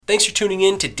Thanks for tuning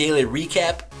in to Daily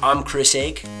Recap. I'm Chris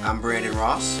Ake. I'm Brandon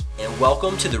Ross. And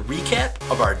welcome to the recap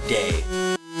of our day.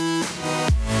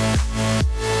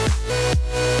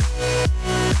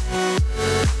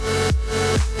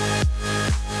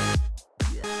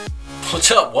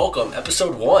 What's up? Welcome.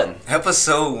 Episode 1.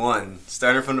 Episode 1.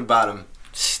 Starting from the bottom.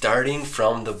 Starting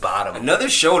from the bottom. Another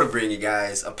show to bring you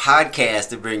guys. A podcast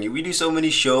to bring you. We do so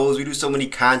many shows. We do so many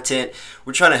content.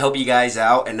 We're trying to help you guys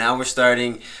out. And now we're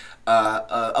starting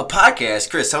a podcast.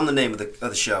 Chris, tell them the name of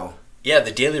the show. Yeah,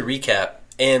 the Daily Recap.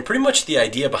 And pretty much the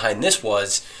idea behind this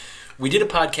was we did a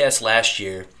podcast last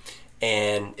year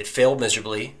and it failed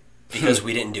miserably because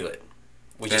we didn't do it.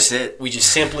 We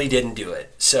just simply didn't do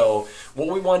it. So what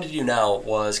we wanted to do now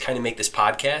was kind of make this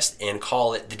podcast and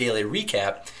call it the Daily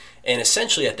Recap. And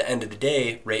essentially at the end of the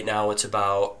day, right now it's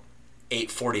about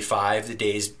 8:45. The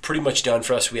day's pretty much done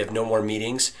for us. We have no more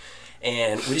meetings.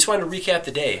 And we just wanted to recap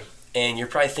the day. And you're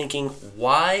probably thinking,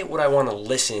 why would I want to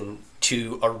listen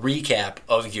to a recap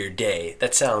of your day?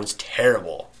 That sounds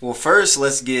terrible. Well, first,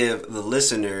 let's give the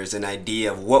listeners an idea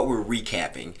of what we're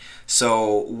recapping.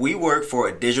 So we work for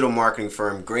a digital marketing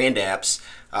firm, Grand Apps,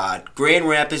 Grand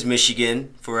Rapids,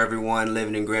 Michigan, for everyone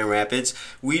living in Grand Rapids.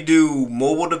 We do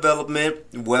mobile development,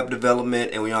 web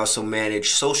development, and we also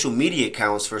manage social media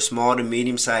accounts for small to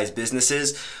medium-sized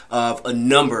businesses of a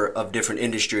number of different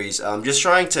industries. Just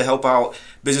trying to help out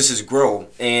businesses grow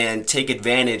and take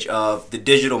advantage of the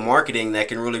digital marketing that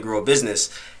can really grow a business.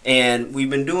 And we've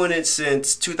been doing it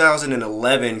since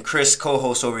 2011. Chris,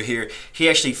 co-host over here, he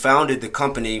actually founded the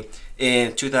company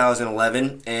in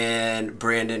 2011, and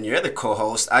Brandon, you're the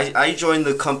co-host. I joined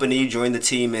the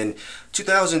team in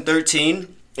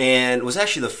 2013, and was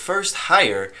actually the first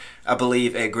hire, I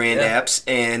believe, at Grand Apps,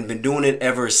 and been doing it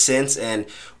ever since. And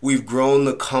we've grown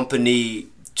the company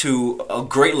to a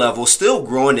great level, still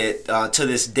growing it to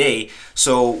this day.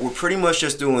 So we're pretty much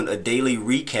just doing a daily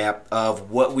recap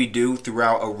of what we do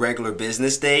throughout a regular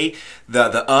business day,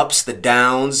 the ups, the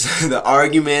downs, the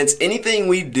arguments, anything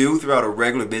we do throughout a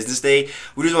regular business day.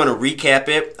 We just want to recap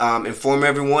it, inform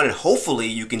everyone, and hopefully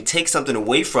you can take something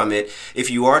away from it if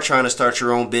you are trying to start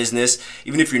your own business.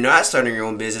 Even if you're not starting your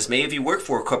own business, maybe if you work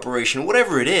for a corporation,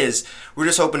 whatever it is, we're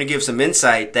just hoping to give some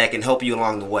insight that can help you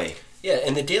along the way. Yeah,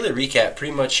 and the Daily Recap,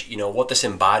 pretty much, what this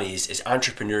embodies is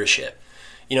entrepreneurship.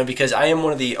 Because I am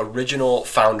one of the original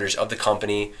founders of the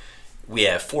company. We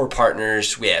have 4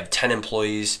 partners, we have 10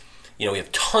 employees, we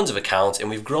have tons of accounts,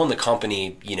 and we've grown the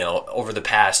company, over the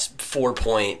past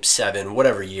 4.7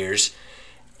 whatever years.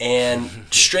 And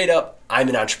straight up, I'm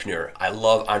an entrepreneur. I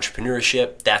love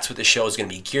entrepreneurship. That's what the show is going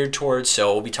to be geared towards.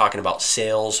 So we'll be talking about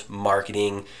sales,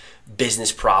 marketing,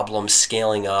 business problems,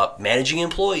 scaling up, managing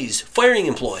employees, firing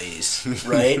employees,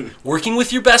 right? Working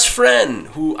with your best friend,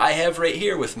 who I have right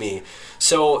here with me.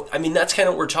 So, that's kind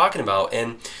of what we're talking about.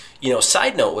 And,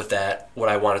 side note with that, what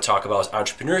I want to talk about is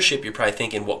entrepreneurship. You're probably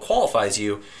thinking, what qualifies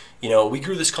you? We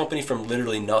grew this company from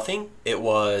literally nothing. It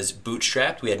was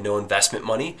bootstrapped. We had no investment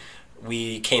money.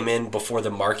 We came in before the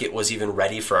market was even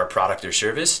ready for our product or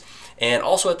service. And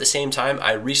also at the same time,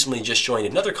 I recently just joined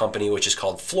another company, which is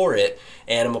called Floorit,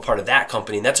 and I'm a part of that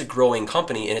company. And that's a growing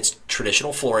company, and it's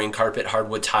traditional flooring, carpet,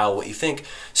 hardwood, tile, what you think.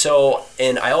 So,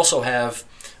 and I also have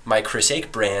my Chris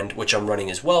Ake brand, which I'm running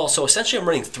as well. So essentially I'm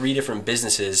running 3 different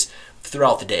businesses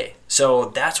throughout the day. So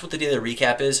that's what the Daily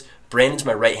Recap is. Brandon's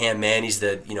my right-hand man. He's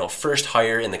the first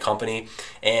hire in the company.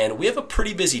 And we have a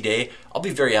pretty busy day. I'll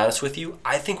be very honest with you.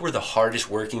 I think we're the hardest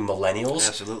working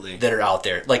millennials that are out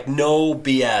there. Like, no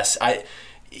BS.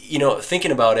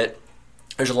 Thinking about it,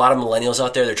 there's a lot of millennials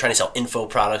out there. They're trying to sell info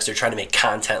products. They're trying to make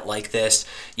content like this.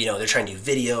 They're trying to do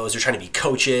videos. They're trying to be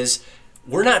coaches.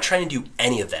 We're not trying to do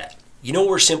any of that. What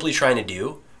we're simply trying to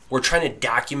do? We're trying to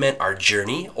document our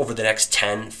journey over the next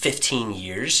 10, 15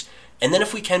 years. And then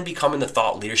if we can become in the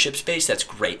thought leadership space, that's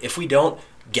great. If we don't,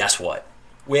 guess what?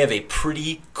 We have a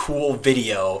pretty cool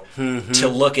video to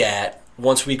look at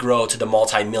once we grow to the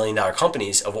multi-million-dollar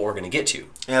companies of what we're going to get to.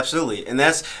 Absolutely. And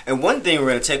one thing we're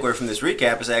going to take away from this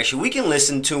recap is actually we can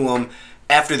listen to them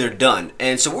after they're done.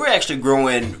 And so we're actually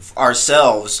growing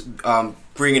ourselves,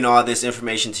 bringing all this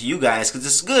information to you guys, because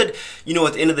it's good,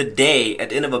 at the end of the day,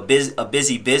 at the end of a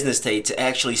busy business day, to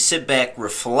actually sit back,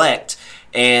 reflect,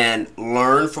 and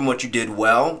learn from what you did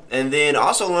well, and then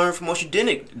also learn from what you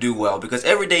didn't do well, because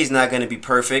every day is not going to be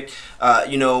perfect.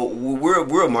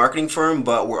 We're a marketing firm,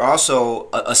 but we're also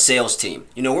a sales team.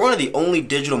 We're one of the only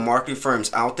digital marketing firms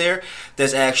out there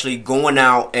that's actually going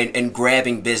out and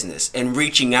grabbing business and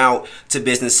reaching out to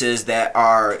businesses that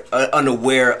are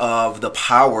unaware of the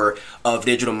power of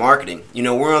digital marketing. You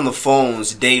know, we're on the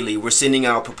phones daily. We're sending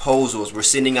out proposals. We're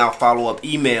sending out follow-up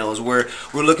emails. We're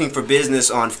looking for business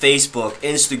on Facebook,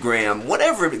 Instagram,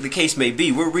 whatever the case may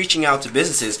be. We're reaching out to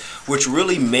businesses, which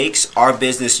really makes our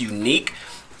business unique.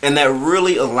 And that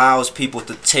really allows people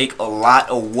to take a lot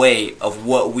away of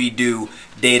what we do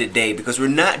day to day, because we're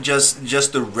not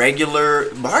just the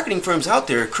regular marketing firms out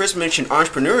there. Chris mentioned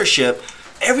entrepreneurship.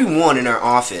 Everyone in our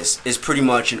office is pretty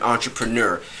much an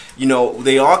entrepreneur. You know,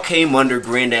 they all came under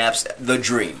Grand Apps the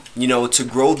dream, you know, to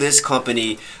grow this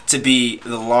company to be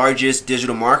the largest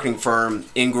digital marketing firm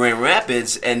in Grand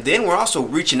Rapids. And then we're also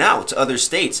reaching out to other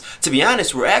states. To be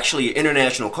honest, we're actually an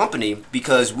international company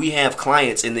because we have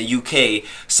clients in the UK,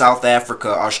 South Africa,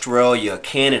 Australia,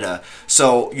 Canada.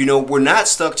 So, you know, we're not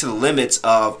stuck to the limits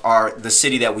of the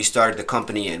city that we started the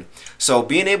company in. So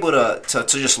being able to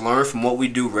just learn from what we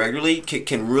do regularly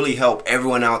can really help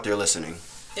everyone out there listening.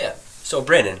 Yeah. So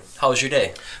Brandon, how was your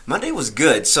day? My day was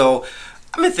good. So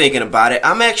I've been thinking about it.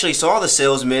 So all the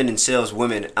salesmen and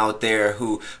saleswomen out there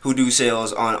who do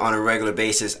sales on a regular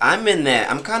basis, I'm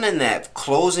kind of in that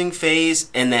closing phase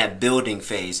and that building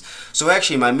phase. So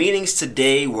actually my meetings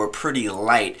today were pretty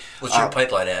light. What's your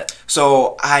pipeline at?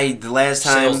 So the last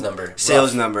time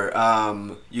sales number.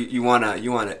 You want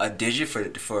a digit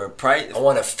for price? I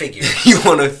want a figure. You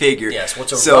want a figure. Yes,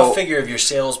 what's a rough figure of your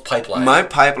sales pipeline? My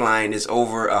pipeline is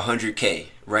over 100K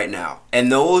right now,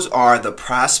 and those are the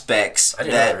prospects. I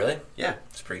didn't know that, really? Yeah,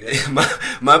 it's pretty good.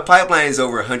 my pipeline is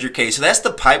over 100K, so that's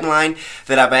the pipeline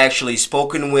that I've actually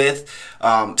spoken with,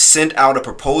 sent out a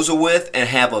proposal with, and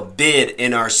have a bid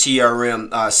in our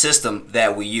CRM system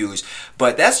that we use.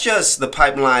 But that's just the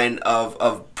pipeline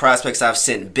of prospects I've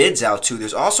sent bids out to.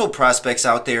 There's also prospects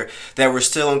out there that we're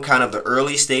still in kind of the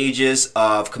early stages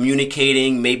of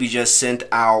communicating, maybe just sent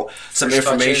out some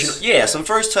information. Touches. Yeah, some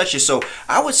first touches. So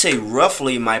I would say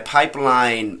roughly my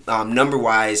pipeline,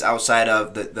 number-wise, outside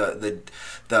of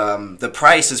the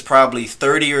price, is probably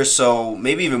 30 or so,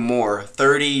 maybe even more,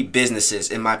 30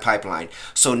 businesses in my pipeline.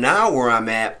 So now where I'm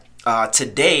at,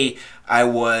 today I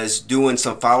was doing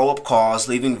some follow-up calls,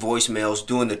 leaving voicemails,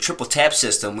 doing the triple tap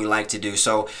system we like to do.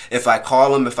 So if I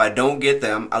call them, if I don't get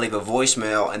them, I leave a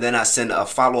voicemail, and then I send a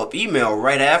follow-up email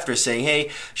right after saying,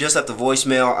 hey, just left a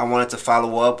voicemail, I wanted to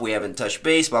follow up, we haven't touched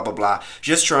base, blah, blah, blah.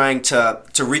 Just trying to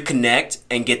reconnect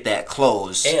and get that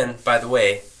closed. And, by the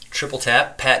way, triple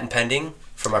tap, patent pending,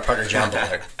 from our partner John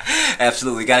Butler.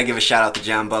 Absolutely. Got to give a shout out to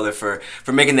John Butler for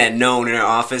making that known in our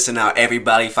office, and now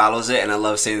everybody follows it, and I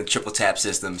love seeing the triple tap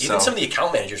system. Even some of the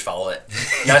account managers follow it,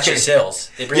 not just sales.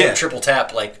 They bring up triple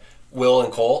tap, like Will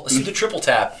and Cole. Let's do the triple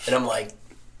tap, and I'm like,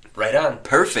 right on.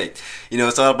 Perfect. You know,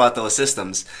 it's all about those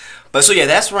systems. But so yeah,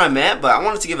 that's where I'm at. But I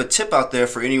wanted to give a tip out there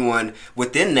for anyone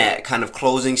within that kind of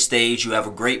closing stage. You have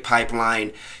a great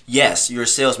pipeline. Yes, you're a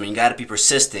salesman. You got to be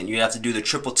persistent. You have to do the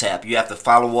triple tap. You have to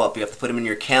follow up. You have to put them in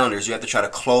your calendars. You have to try to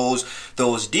close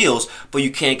those deals, but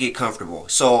you can't get comfortable.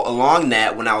 So along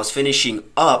that, when I was finishing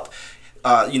up,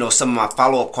 some of my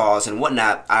follow-up calls and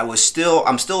whatnot, I'm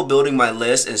still building my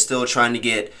list and still trying to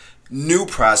get new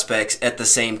prospects at the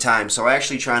same time. So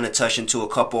actually trying to touch into a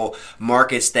couple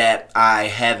markets that I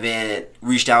haven't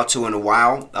reached out to in a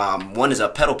while. One is a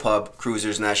pedal pub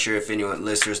cruisers. Not sure if anyone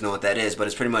listeners know what that is, but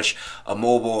it's pretty much a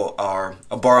mobile or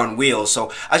a bar on wheels.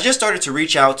 So I just started to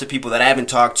reach out to people that I haven't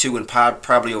talked to in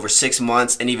probably over 6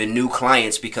 months, and even new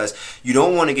clients, because you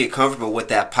don't want to get comfortable with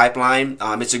that pipeline.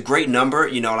 It's a great number.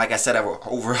 You know, like I said, I have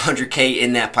over 100K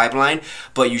in that pipeline,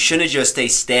 but you shouldn't just stay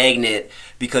stagnant,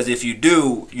 because if you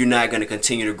do, you're not going to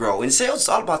continue to grow. In sales, it's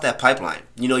all about that pipeline.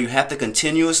 You know, you have to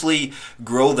continuously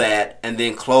grow that and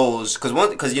then close,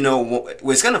 because you know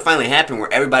what's going to finally happen,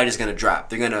 where everybody's going to drop.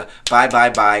 They're going to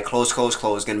buy, close.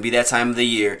 It's going to be that time of the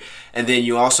year, and then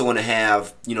you also want to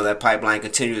have, you know, that pipeline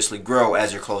continuously grow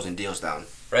as you're closing deals down.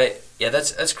 Right. Yeah,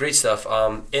 that's great stuff.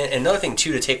 And another thing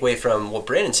too to take away from what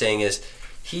Brandon's saying is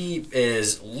he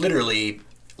is literally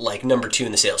like number 2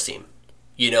 in the sales team.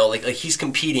 You know, like he's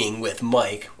competing with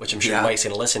Mike, which I'm sure Mike's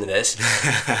going to listen to this.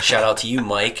 Shout out to you,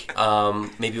 Mike.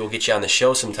 Maybe we'll get you on the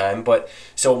show sometime. But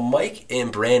so Mike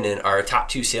and Brandon are top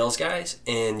 2 sales guys,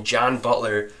 and John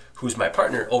Butler, who's my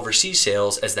partner, oversees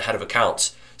sales as the head of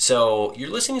accounts. So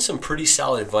you're listening to some pretty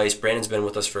solid advice. Brandon's been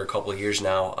with us for a couple of years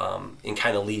now, in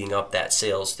kind of leading up that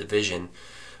sales division.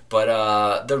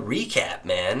 But the recap,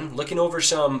 man, looking over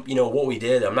some, you know, what we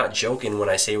did. I'm not joking when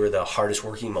I say we're the hardest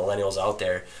working millennials out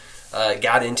there.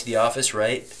 Got into the office,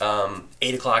 right?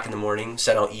 8 o'clock in the morning,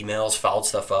 sent out emails, followed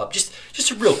stuff up. Just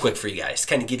real quick for you guys, to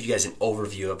kind of give you guys an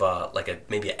overview of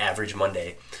maybe an average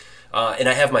Monday. And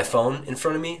I have my phone in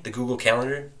front of me, the Google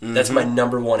Calendar. That's my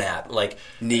number one app. Like,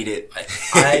 need it.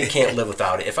 I can't live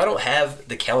without it. If I don't have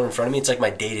the calendar in front of me, it's like my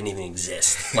day didn't even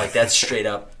exist. Like, that's straight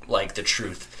up like the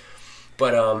truth.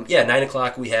 But 9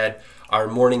 o'clock we had our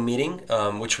morning meeting,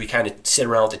 which we kind of sit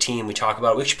around with the team. We talk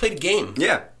about it. We actually played a game.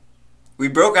 Yeah. We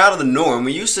broke out of the norm.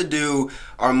 We used to do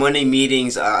our Monday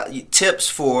meetings, tips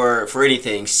for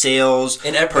anything, sales,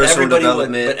 And personal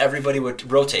development. but everybody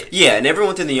would rotate. Yeah, and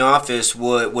everyone within the office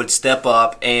would step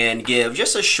up and give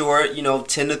just a short,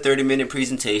 10 to 30 minute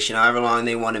presentation, however long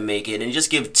they want to make it, and just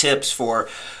give tips for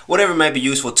whatever might be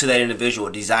useful to that individual.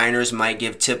 Designers might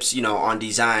give tips, on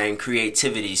design,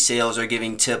 creativity. Sales are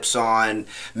giving tips on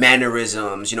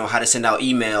mannerisms, how to send out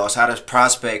emails, how to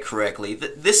prospect correctly,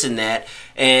 this and that.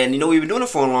 And, we've been doing it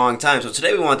for a long time. So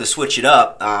today we wanted to switch it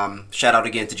up. Shout out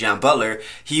again to John Butler.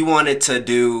 He read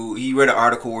an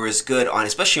article where it's good on,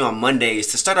 especially on Mondays,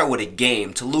 to start out with a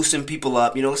game, to loosen people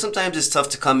up. Sometimes it's tough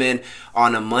to come in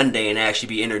on a Monday and actually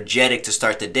be energetic to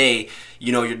start the day.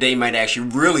 Your day might actually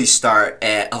really start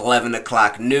at 11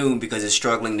 o'clock noon because it's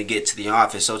struggling to get to the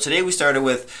office. So today we started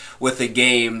with a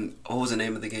game. What was the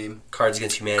name of the game? Cards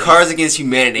Against Humanity. Cards Against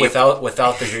Humanity. Without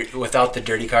the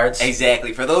dirty cards.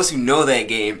 Exactly. For those who know that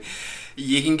game,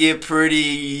 you can get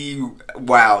pretty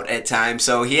wild at times.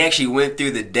 So he actually went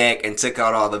through the deck and took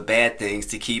out all the bad things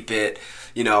to keep it,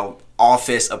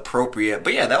 office appropriate.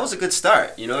 But yeah, that was a good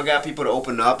start. It got people to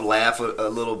open up, laugh a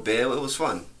little bit. It was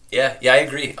fun. Yeah, I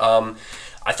agree.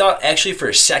 I thought actually for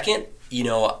a second,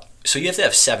 so you have to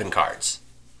have 7 cards.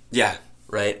 Yeah.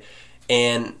 Right?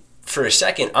 And for a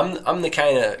second, I'm the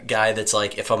kind of guy that's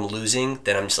like, if I'm losing,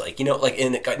 then I'm just like, like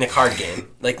in a card game,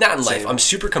 like not in life. I'm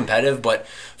super competitive, but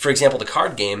for example, the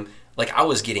card game, like I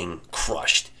was getting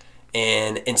crushed.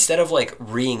 And instead of like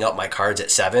re-ing up my cards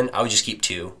at 7, I would just keep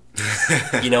 2.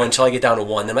 Until I get down to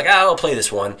 1. Then I'm like, I'll play this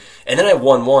one. And then I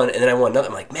won one, and then I won another.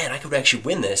 I'm like, man, I could actually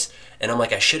win this. And I'm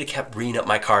like, I should have kept reading up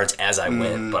my cards as I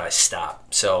went, but I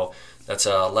stopped. So that's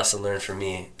a lesson learned for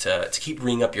me to keep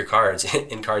reading up your cards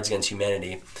in Cards Against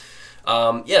Humanity.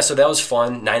 So that was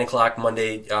fun. 9 o'clock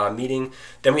Monday meeting.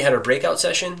 Then we had our breakout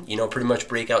session. Pretty much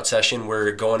breakout session.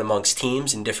 We're going amongst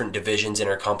teams in different divisions in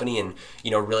our company, and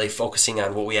really focusing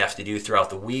on what we have to do throughout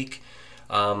the week.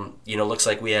 Looks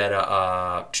like we had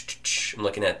I'm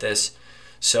looking at this.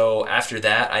 So after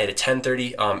that, I had a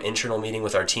 10:30 internal meeting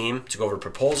with our team to go over a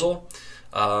proposal.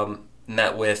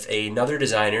 Met with another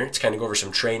designer to kind of go over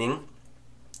some training,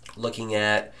 looking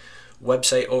at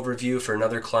website overview for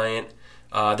another client.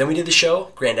 Then we did the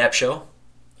show, Grand App Show,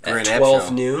 at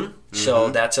 12 noon. So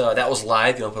that was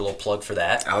live. You want to put a little plug for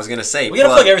that? I was going to say. We got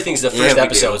to plug everything. It's the first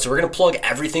episode. So we're going to plug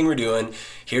everything we're doing.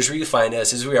 Here's where you find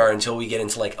us. This is where we are until we get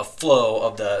into like a flow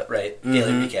of the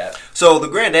daily recap. So the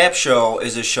Grand App Show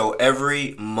is a show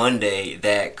every Monday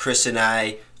that Chris and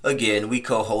I, again, we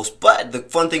co-host. But the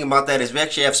fun thing about that is we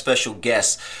actually have special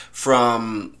guests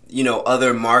from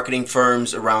other marketing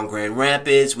firms around Grand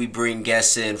Rapids. We bring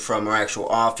guests in from our actual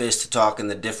office to talk in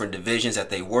the different divisions that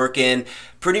they work in.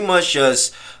 Pretty much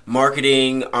just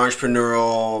marketing,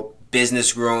 entrepreneurial,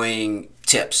 business growing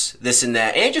tips, this and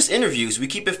that, and just interviews. We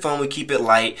keep it fun, we keep it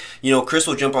light. Chris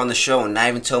will jump on the show and not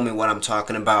even tell me what I'm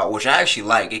talking about, which I actually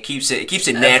like. It keeps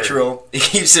it natural. It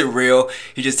keeps it real.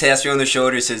 He just taps me on the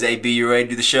shoulder, says, "Hey, B, you ready to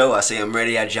do the show?" I say, "I'm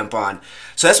ready." I jump on.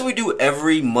 So that's what we do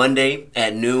every Monday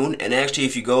at noon. And actually,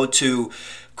 if you go to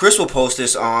Chris will post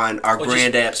this on our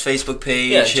Grand Apps Facebook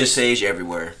page, his page,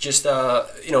 everywhere. Just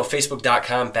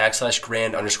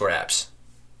facebook.com/grand_apps.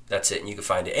 That's it, and you can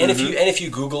find it. And if you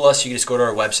Google us, you can just go to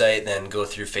our website, then go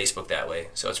through Facebook that way.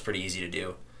 So it's pretty easy to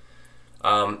do.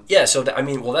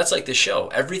 That's like this show.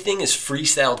 Everything is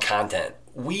freestyled content.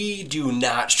 We do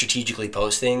not strategically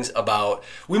post things about.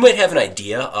 We might have an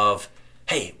idea of,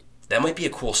 hey, that might be a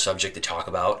cool subject to talk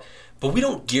about, but we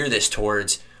don't gear this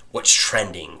towards what's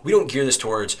trending. We don't gear this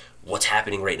towards what's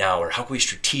happening right now, or how can we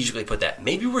strategically put that.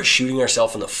 Maybe we're shooting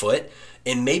ourselves in the foot.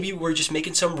 And maybe we're just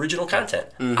making some original content.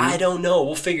 I don't know.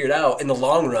 We'll figure it out in the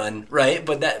long run, right?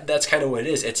 But that's kind of what it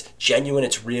is. It's genuine.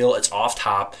 It's real. It's off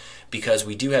top because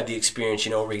we do have the experience,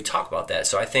 where we talk about that.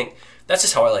 So I think that's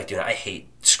just how I like doing it. I hate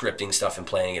scripting stuff and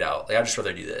planning it out. Like, I'd just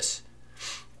rather do this.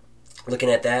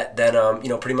 Looking at that, then,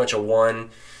 pretty much a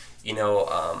 1, and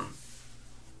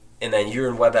then you're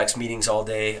in WebEx meetings all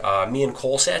day. Me and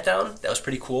Cole sat down. That was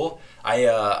pretty cool.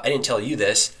 I didn't tell you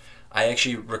this. I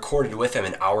actually recorded with him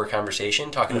an hour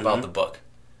conversation talking about the book.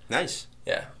 Nice.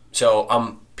 Yeah. So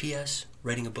P.S.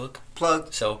 writing a book.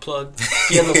 Plug. So plug.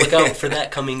 Be on the lookout for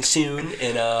that coming soon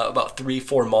in about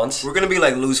 3-4 months. We're gonna be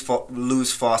like loose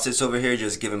faucets over here,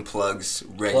 just giving plugs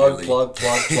regularly. Plug.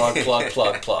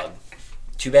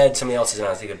 Too bad somebody else is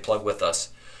on, so they could plug with us.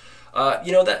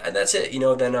 That's it.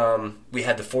 Then we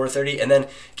had the 4:30, and then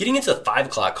getting into the 5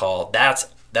 o'clock call. That's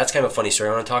kind of a funny story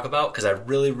I want to talk about, because I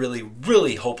really, really,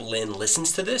 really hope Lynn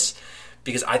listens to this,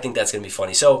 because I think that's going to be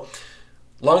funny. So,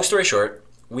 long story short,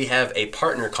 we have a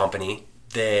partner company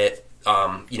that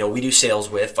we do sales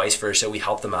with, vice versa. We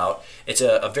help them out. It's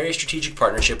a very strategic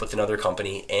partnership with another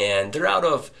company, and they're out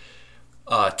of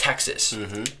Texas.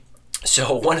 Mm-hmm.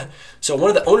 So one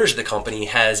of the owners of the company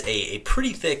has a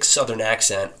pretty thick Southern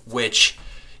accent, which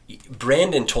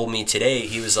Brandon told me today.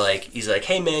 He's like,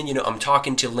 hey man, I'm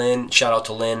talking to Lynn. Shout out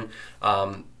to Lynn.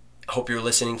 Hope you're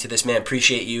listening to this, man.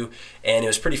 Appreciate you. And it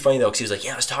was pretty funny though, because he was like,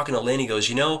 yeah, I was talking to Lynn. He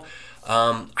goes,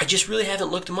 I just really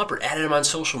haven't looked him up or added him on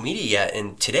social media yet.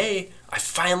 And today I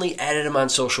finally added him on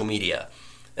social media.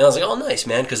 And I was like, oh, nice,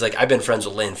 man, because I've been friends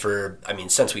with Lynn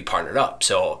since we partnered up.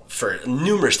 So for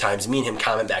numerous times, me and him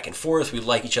comment back and forth. We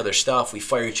like each other's stuff. We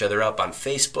fire each other up on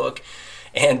Facebook.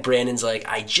 And Brandon's like,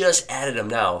 I just added him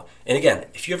now. And again,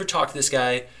 if you ever talk to this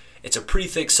guy, it's a pretty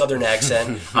thick Southern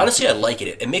accent. Honestly, I like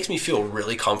it. It makes me feel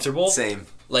really comfortable. Same.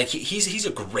 Like he's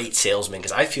a great salesman,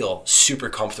 because I feel super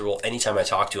comfortable anytime I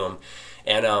talk to him.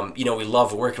 And we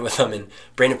love working with him. And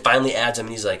Brandon finally adds him,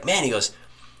 and he's like, man, he goes,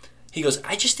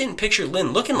 I just didn't picture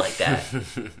Lynn looking like that.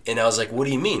 And I was like, what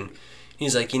do you mean?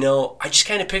 He's like, I just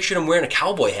kind of pictured him wearing a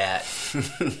cowboy hat.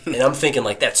 And I'm thinking,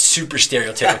 that's super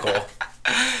stereotypical.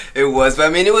 It was,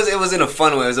 but it was in a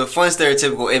fun way. It was a fun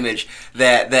stereotypical image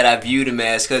that I viewed him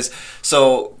as, because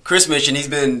Chris mentioned he's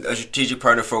been a strategic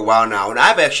partner for a while now, and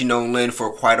I've actually known Lynn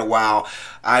for quite a while.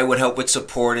 I would help with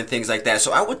support and things like that,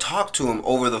 so I would talk to him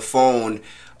over the phone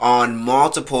on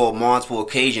multiple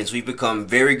occasions. We've become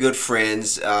very good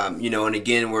friends, and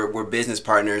again, we're business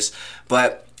partners.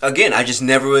 But again, I just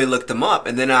never really looked them up.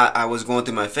 And then I was going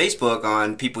through my Facebook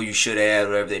on people you should add,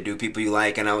 whatever they do, people you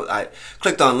like, and I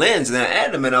clicked on Lynn's, and then I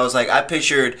added them, and I was like, I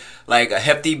pictured a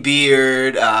hefty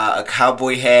beard, a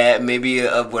cowboy hat, maybe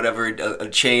a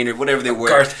chain or whatever they wear,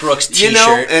 Garth Brooks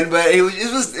T-shirt, but it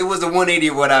was a 180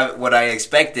 of what I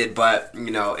expected, but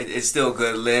it's still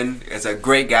good. Lynn is a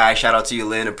great guy. Shout out to you,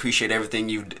 Lynn. Appreciate everything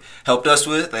you've helped us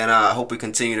with, and I hope we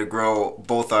continue to grow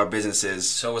both our businesses.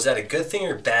 So was that a good thing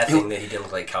or a bad thing that he didn't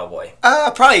look like cowboy?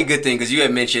 Probably a good thing, because you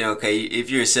had mentioned, okay, if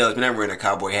you're a salesman, I'm wearing a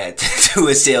cowboy hat to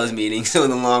a sales meeting, so in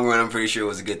the long run, I'm pretty sure it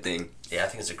was a good thing. Yeah, I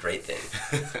think it's a great thing.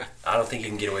 I don't think you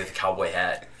can get away with a cowboy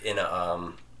hat in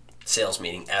a sales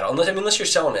meeting at all, unless you're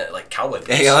selling it like cowboy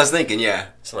boots. Hey, I was thinking, yeah,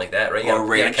 something like that, right? You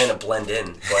gotta kind of blend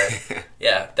in, but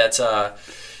yeah, that's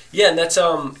and that's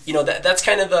that's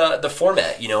kind of the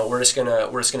format. We're just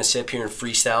gonna sit up here and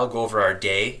freestyle, go over our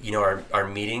day, our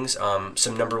meetings,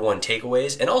 some number one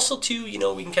takeaways, and also too,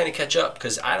 we can kind of catch up,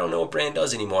 because I don't know what Brand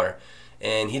does anymore,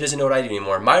 and he doesn't know what I do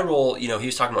anymore. My role, he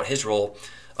was talking about his role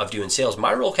of doing sales.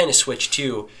 My role kind of switched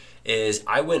too. Is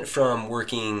I went from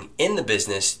working in the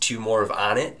business to more of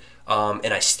on it.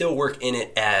 And I still work in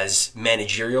it as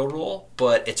managerial role,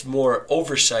 but it's more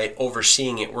oversight,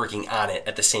 overseeing it, working on it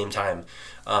at the same time.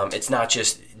 It's not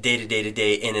just day to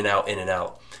day, in and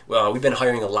out. Well, we've been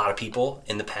hiring a lot of people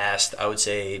in the past, I would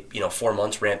say, 4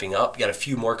 months, ramping up. Got a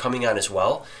few more coming on as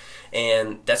well.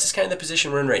 And that's just kind of the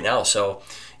position we're in right now. So,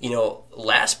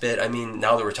 last bit,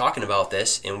 now that we're talking about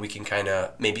this, and we can kind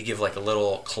of maybe give a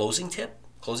little closing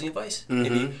advice, mm-hmm.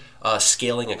 Maybe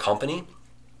scaling a company.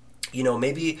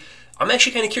 Maybe I'm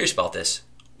actually kind of curious about this.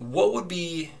 What would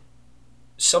be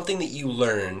something that you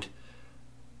learned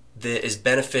that is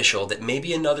beneficial that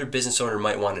maybe another business owner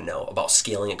might want to know about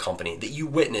scaling a company that you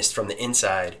witnessed from the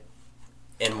inside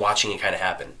and watching it kind of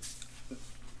happen?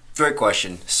 Great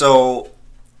question. So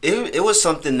it was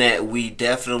something that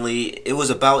it was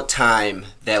about time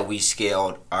that we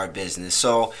scaled our business.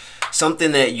 So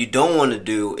something that you don't want to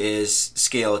do is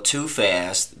scale too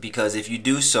fast, because if you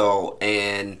do so,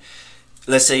 and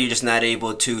let's say you're just not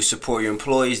able to support your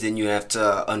employees, then you have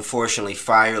to unfortunately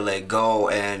fire, let go,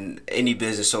 and any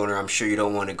business owner, I'm sure you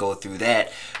don't want to go through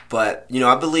that. But,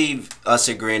 I believe us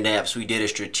at Grand Apps, we did it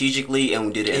strategically, and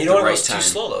we did it at the right time. You don't want to go too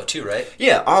slow, though, too, right?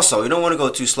 Yeah, also, you don't want to go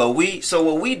too slow. So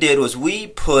what we did was we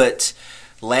put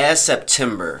last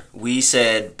September, we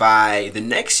said by the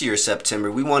next year,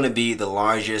 September, we want to be the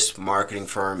largest marketing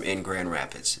firm in Grand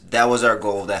Rapids. That was our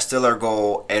goal. That's still our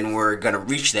goal, and we're going to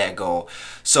reach that goal.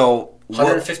 So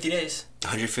 150 days.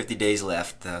 150 days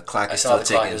left. The clock is still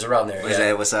ticking. Clock. It was around there. Is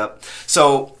that what's up?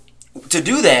 So to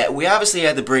do that, we obviously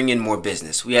had to bring in more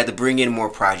business. We had to bring in more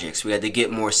projects. We had to get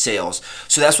more sales.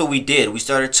 So that's what we did. We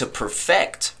started to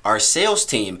perfect our sales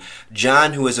team.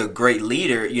 John, who is a great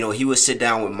leader, he would sit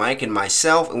down with Mike and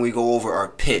myself, and we go over our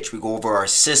pitch. We go over our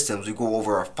systems. We go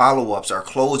over our follow-ups, our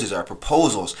closes, our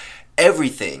proposals.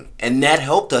 everything. And that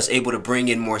helped us able to bring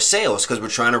in more sales because we're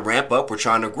trying to ramp up, we're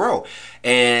trying to grow.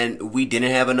 And we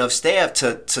didn't have enough staff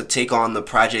to take on the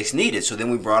projects needed. So then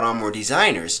we brought on more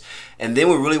designers. And then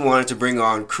we really wanted to bring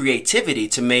on creativity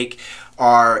to make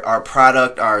our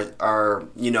product, our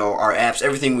apps,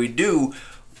 everything we do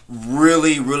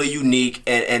really, really unique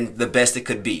and the best it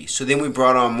could be. So then we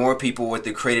brought on more people with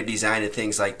the creative design and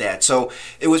things like that. So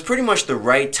it was pretty much the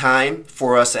right time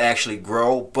for us to actually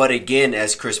grow. But again,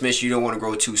 as Chris mentioned, you don't want to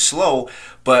grow too slow,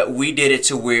 but we did it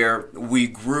to where we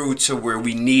grew to where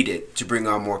we needed to bring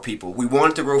on more people. We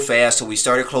wanted to grow fast, so we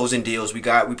started closing deals. We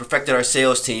perfected our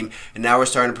sales team, and now we're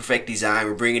starting to perfect design.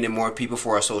 We're bringing in more people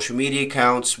for our social media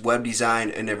accounts, web design,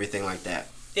 and everything like that.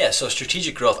 Yeah, so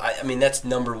strategic growth, I mean, that's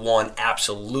number one,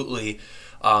 absolutely.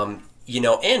 And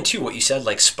two, what you said,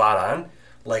 like spot on,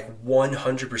 like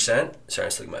 100%. Sorry,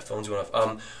 I'm still my phone's going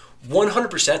off.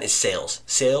 100% is sales.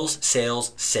 Sales,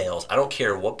 sales, sales. I don't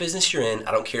care what business you're in.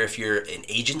 I don't care if you're an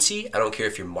agency. I don't care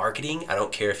if you're marketing. I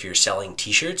don't care if you're selling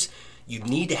t-shirts. You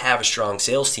need to have a strong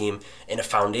sales team and a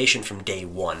foundation from day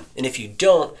one. And if you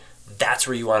don't, that's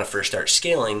where you want to first start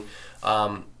scaling.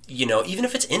 Even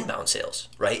if it's inbound sales,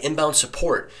 right? Inbound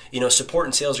support, support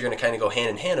and sales are going to kind of go hand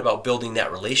in hand about building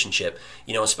that relationship,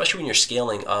 especially when you're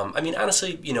scaling.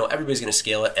 Honestly, everybody's going to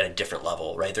scale it at a different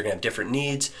level, right? They're going to have different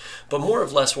needs, but more or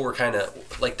less what we're kind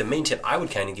of like the main tip I would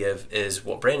kind of give is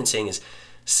what Brandon's saying is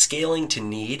scaling to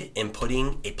need and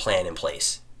putting a plan in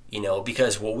place,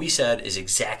 because what we said is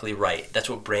exactly right. That's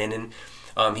what Brandon,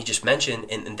 he just mentioned.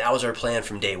 And that was our plan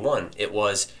from day one. It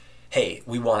was, hey,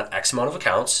 we want X amount of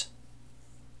accounts.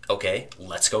 Okay,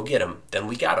 let's go get them. Then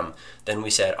we got them. Then we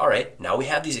said, all right, now we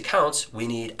have these accounts. We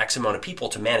need X amount of people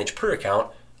to manage per account.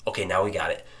 Okay, now we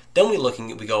got it. Then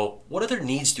we go, what other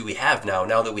needs do we have now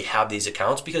that we have these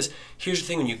accounts? Because here's the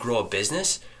thing, when you grow a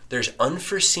business, there's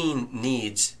unforeseen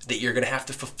needs that you're going to have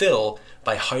to fulfill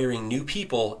by hiring new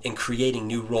people and creating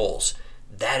new roles.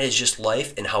 That is just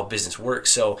life and how business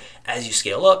works. So as you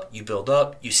scale up, you build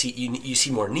up, you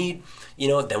see more need,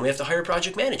 then we have to hire a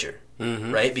project manager,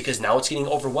 right? Because now it's getting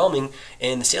overwhelming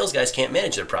and the sales guys can't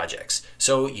manage their projects.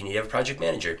 So you need to have a project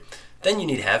manager. Then you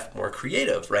need to have more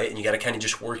creative, right? And you got to kind of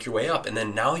just work your way up. And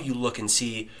then now you look and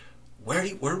see where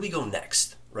do we go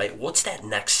next, right? What's that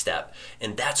next step?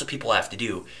 And that's what people have to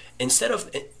do. Instead of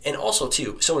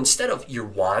your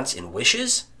wants and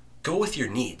wishes, go with your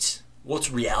needs.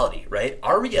 What's reality, right?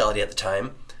 Our reality at the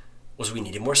time was we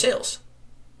needed more sales,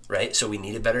 right? So we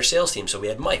needed a better sales team. So we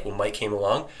had Mike. When Mike came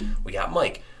along, we got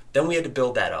Mike. Then we had to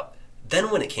build that up.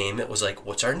 Then when it came, it was like,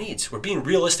 what's our needs? We're being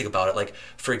realistic about it. Like,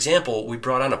 for example, we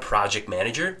brought on a project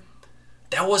manager.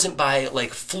 That wasn't by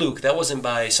like fluke. That wasn't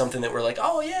by something that we're like,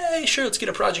 oh yeah, sure, let's get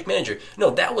a project manager. No,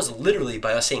 that was literally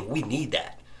by us saying we need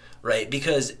that, right?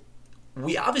 Because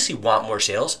we obviously want more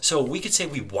sales. So we could say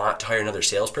we want to hire another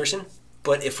salesperson.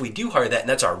 But if we do hire that and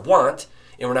that's our want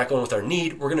and we're not going with our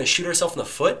need, we're going to shoot ourselves in the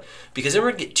foot because then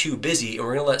we're going to get too busy and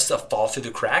we're going to let stuff fall through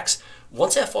the cracks.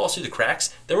 Once that falls through the cracks,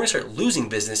 then we're going to start losing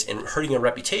business and hurting our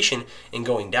reputation and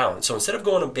going down. So instead of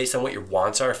going based on what your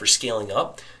wants are for scaling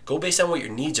up, go based on what your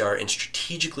needs are and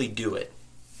strategically do it.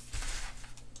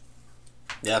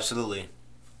 Yeah, absolutely.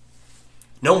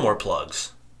 No more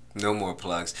plugs. No more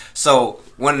plugs. So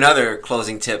one another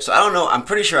closing tip. So I don't know, I'm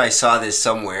pretty sure I saw this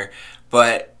somewhere,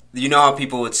 but you know how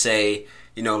people would say,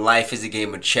 life is a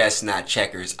game of chess, not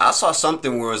checkers. I saw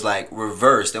something where it was like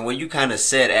reversed, and what you kind of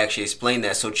said actually explained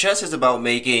that. So chess is about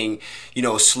making,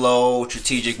 slow,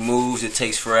 strategic moves. It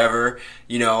takes forever,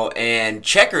 and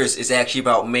checkers is actually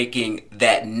about making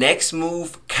that next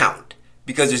move count.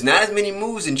 Because there's not as many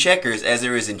moves in checkers as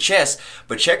there is in chess,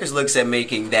 but checkers looks at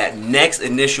making that next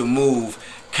initial move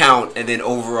count and then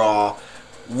overall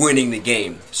winning the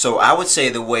game. So I would say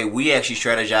the way we actually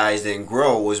strategized and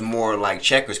grow was more like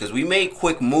checkers because we made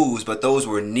quick moves, but those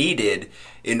were needed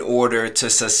in order to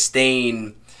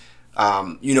sustain,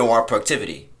 our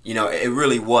productivity. It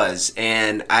really was.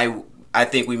 And I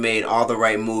think we made all the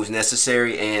right moves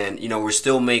necessary and, we're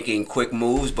still making quick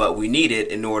moves, but we need it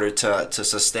in order to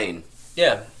sustain.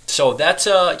 Yeah. So that's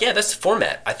the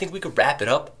format. I think we could wrap it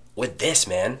up with this,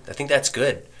 man. I think that's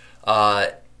good.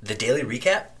 The daily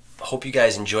recap. Hope you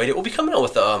guys enjoyed it. We'll be coming out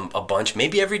with a bunch,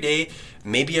 maybe every day,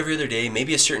 maybe every other day,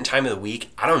 maybe a certain time of the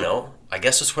week. I don't know. I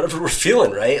guess it's whatever we're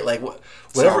feeling, right? Like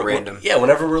whenever random.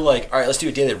 Whenever we're like, all right, let's do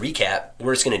a daily recap.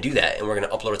 We're just gonna do that, and we're gonna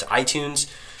upload it to iTunes.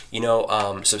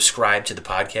 Subscribe to the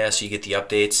podcast so you get the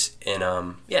updates,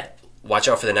 and watch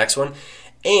out for the next one.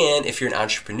 And if you're an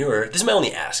entrepreneur, this is my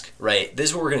only ask, right? This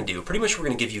is what we're going to do. Pretty much we're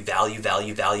going to give you value.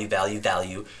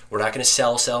 We're not going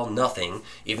to sell nothing,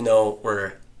 even though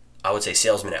we're I would say,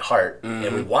 salesmen at heart,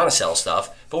 and we want to sell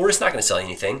stuff, but we're just not going to sell you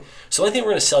anything. So the only thing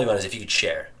we're going to sell you on is if you could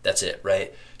share. That's it,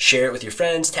 right? Share it with your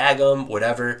friends, tag them,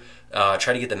 whatever.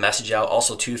 Try to get the message out.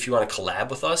 Also, too, if you want to collab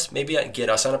with us, maybe get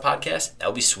us on a podcast, that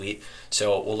would be sweet.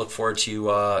 So we'll look forward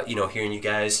to hearing you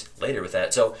guys later with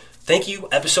that. So thank you,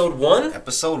 episode 1.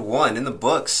 Episode 1 in the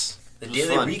books. The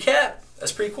daily recap.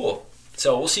 That's pretty cool.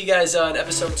 So we'll see you guys in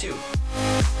episode 2.